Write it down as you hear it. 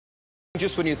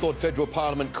Just when you thought federal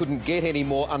parliament couldn't get any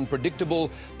more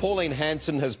unpredictable, Pauline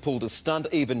Hanson has pulled a stunt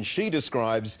even she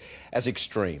describes as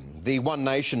extreme. The One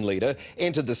Nation leader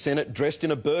entered the Senate dressed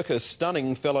in a burqa,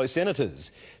 stunning fellow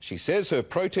senators. She says her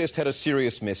protest had a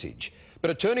serious message,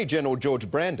 but Attorney-General George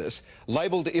Brandis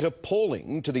labelled it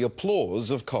appalling to the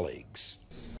applause of colleagues.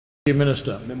 Thank you,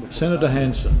 Minister. Senator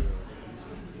Hanson.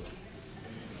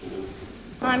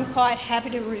 I'm quite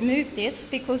happy to remove this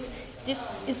because this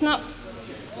is not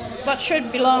what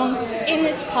should belong in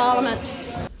this parliament.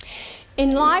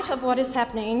 In light of what is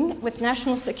happening with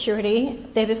national security,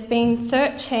 there has been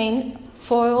 13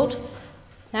 foiled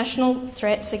national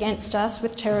threats against us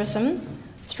with terrorism,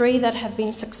 3 that have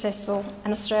been successful,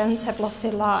 and Australians have lost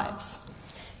their lives.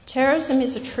 Terrorism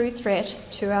is a true threat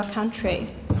to our country.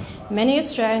 Many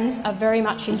Australians are very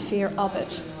much in fear of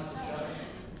it.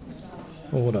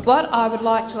 Order. What I would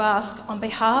like to ask on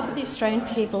behalf of the Australian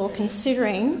people,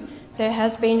 considering there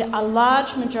has been a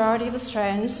large majority of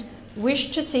Australians wish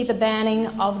to see the banning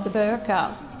of the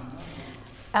burqa.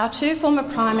 Our 2 former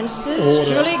Prime Ministers, Order.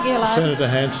 Julia Gillard... Senator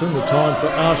Hanson, the time for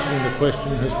asking the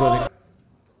question has run.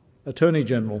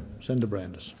 Attorney-General, Senator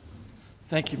Brandis.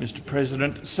 Thank you, Mr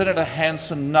President. Senator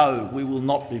Hanson, no, we will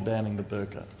not be banning the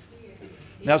burqa.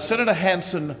 Now, Senator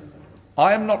Hanson,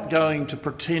 I am not going to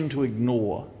pretend to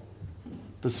ignore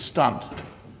the stunt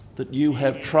that you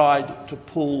have tried to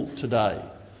pull today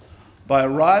by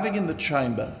arriving in the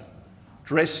chamber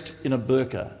dressed in a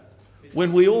burqa,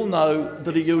 when we all know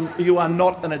that you are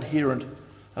not an adherent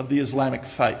of the Islamic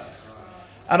faith.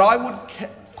 And I would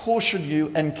caution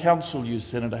you and counsel you,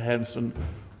 Senator Hanson,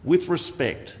 with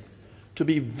respect, to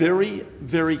be very,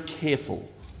 very careful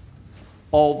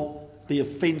of the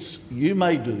offence you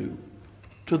may do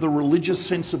to the religious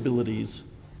sensibilities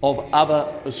of other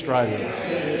Australians.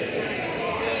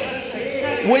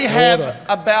 We have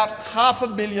about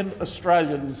 500,000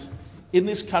 Australians in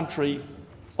this country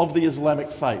of the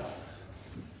Islamic faith,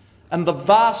 and the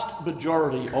vast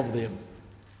majority of them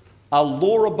are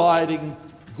law-abiding,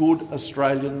 good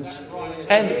Australians.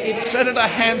 And, Senator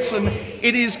Hanson,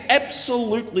 it is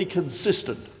absolutely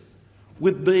consistent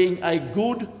with being a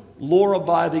good,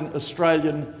 law-abiding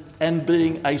Australian and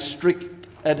being a strict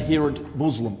adherent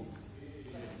Muslim.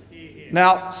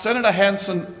 Now, Senator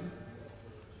Hanson,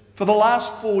 for the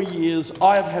last 4 years,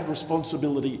 I have had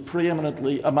responsibility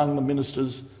preeminently among the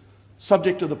ministers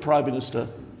subject to the Prime Minister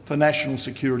for National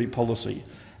Security Policy.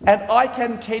 And I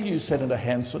can tell you, Senator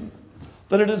Hanson,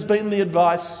 that it has been the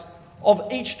advice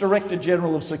of each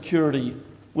Director-General of Security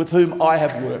with whom I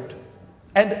have worked,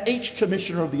 and each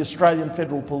Commissioner of the Australian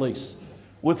Federal Police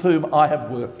with whom I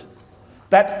have worked,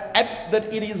 that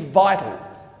it is vital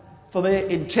for their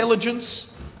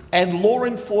intelligence and law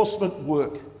enforcement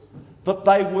work that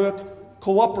they work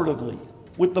cooperatively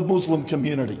with the Muslim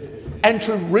community, and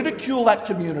to ridicule that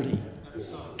community,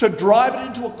 to drive it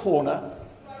into a corner,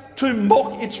 to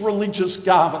mock its religious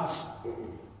garments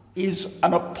is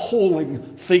an appalling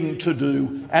thing to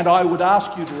do, and I would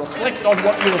ask you to reflect on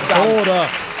what you have done.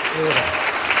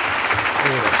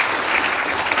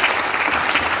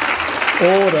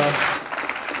 Order.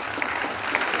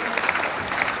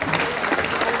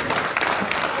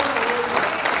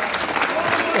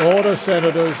 Order,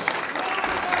 senators.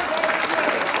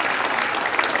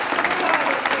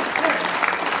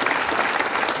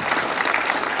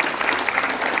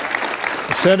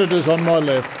 Senators on my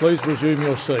left, please resume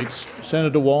your seats.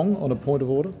 Senator Wong, on a point of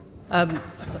order.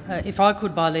 If I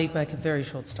could, by leave, make a very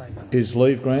short statement. Is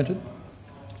leave granted?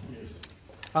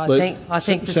 I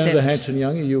think the Senator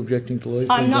Hanson-Young, are you objecting to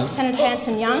leave? I'm not Senator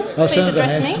Hanson-Young. Oh, Please Senator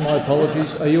address Hanson, me. my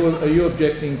apologies. Are you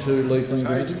objecting to leave being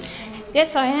granted?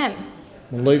 Yes, I am.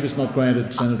 Well, leave is not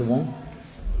granted, Senator Wong.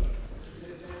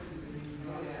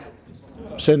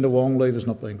 Senator Wong, leave is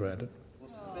not being granted.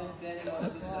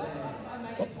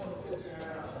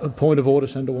 A point of order,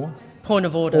 Senator Wong. Point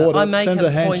of order. I make Senator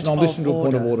a Hanson, point I'll listen to a of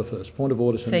point of order. order first. Point of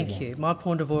order, Senator Wong. Thank you. My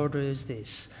point of order is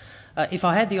this. If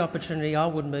I had the opportunity, I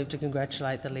would move to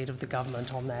congratulate the Leader of the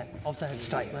Government on that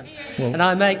statement. Well, and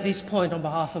I make this point on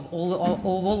behalf of all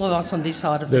of us on this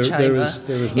side of the chamber.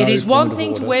 It is one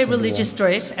thing to wear religious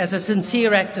dress as a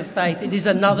sincere act of faith. It is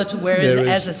another to wear it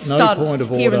as a stunt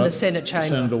here in the Senate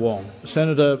chamber. Senator Wong.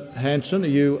 Senator Hanson, are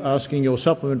you asking your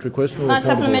supplementary question? Or My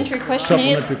supplementary question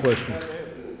is...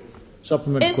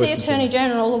 Is the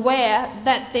Attorney-General aware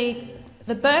that the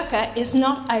burqa is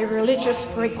not a religious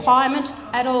requirement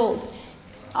at all?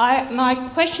 My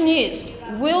question is,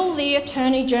 will the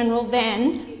Attorney-General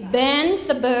then ban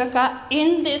the burqa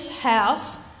in this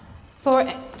House for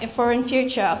in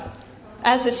future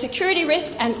as a security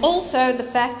risk? And also the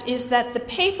fact is that the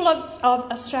people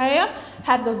of Australia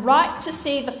have the right to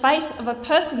see the face of a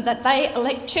person that they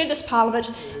elect to this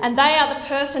parliament, and they are the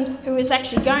person who is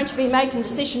actually going to be making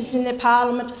decisions in their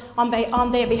parliament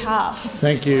on their behalf.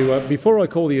 Thank you. Before I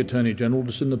call the Attorney-General,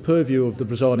 it's in the purview of the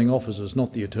presiding officers,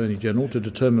 not the Attorney-General, to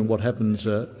determine what happens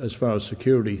as far as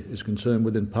security is concerned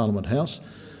within Parliament House.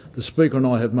 The Speaker and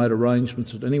I have made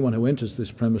arrangements that anyone who enters this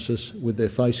premises with their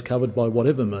face covered by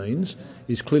whatever means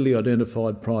is clearly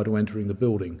identified prior to entering the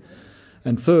building.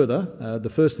 And further, the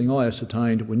first thing I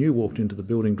ascertained when you walked into the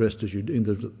building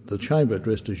into the chamber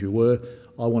dressed as you were,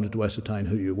 I wanted to ascertain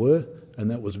who you were, and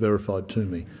that was verified to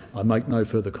me. I make no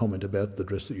further comment about the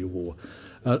dress that you wore.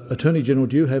 Attorney-General,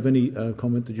 do you have any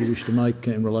comment that you wish to make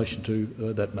in relation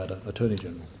to that matter?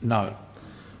 Attorney-General. No.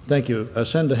 Thank you.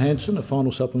 Senator Hanson, a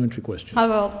final supplementary question. I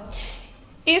will.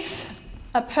 If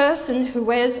a person who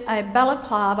wears a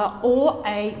balaclava or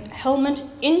a helmet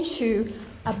into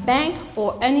a bank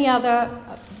or any other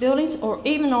buildings or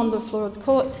even on the floor of the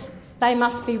court, they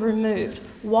must be removed.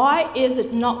 Why is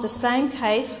it not the same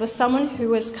case for someone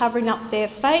who is covering up their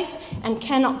face and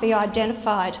cannot be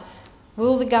identified?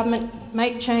 Will the government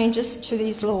make changes to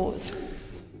these laws?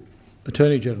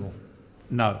 Attorney-General.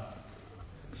 No.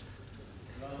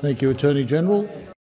 Thank you, Attorney-General.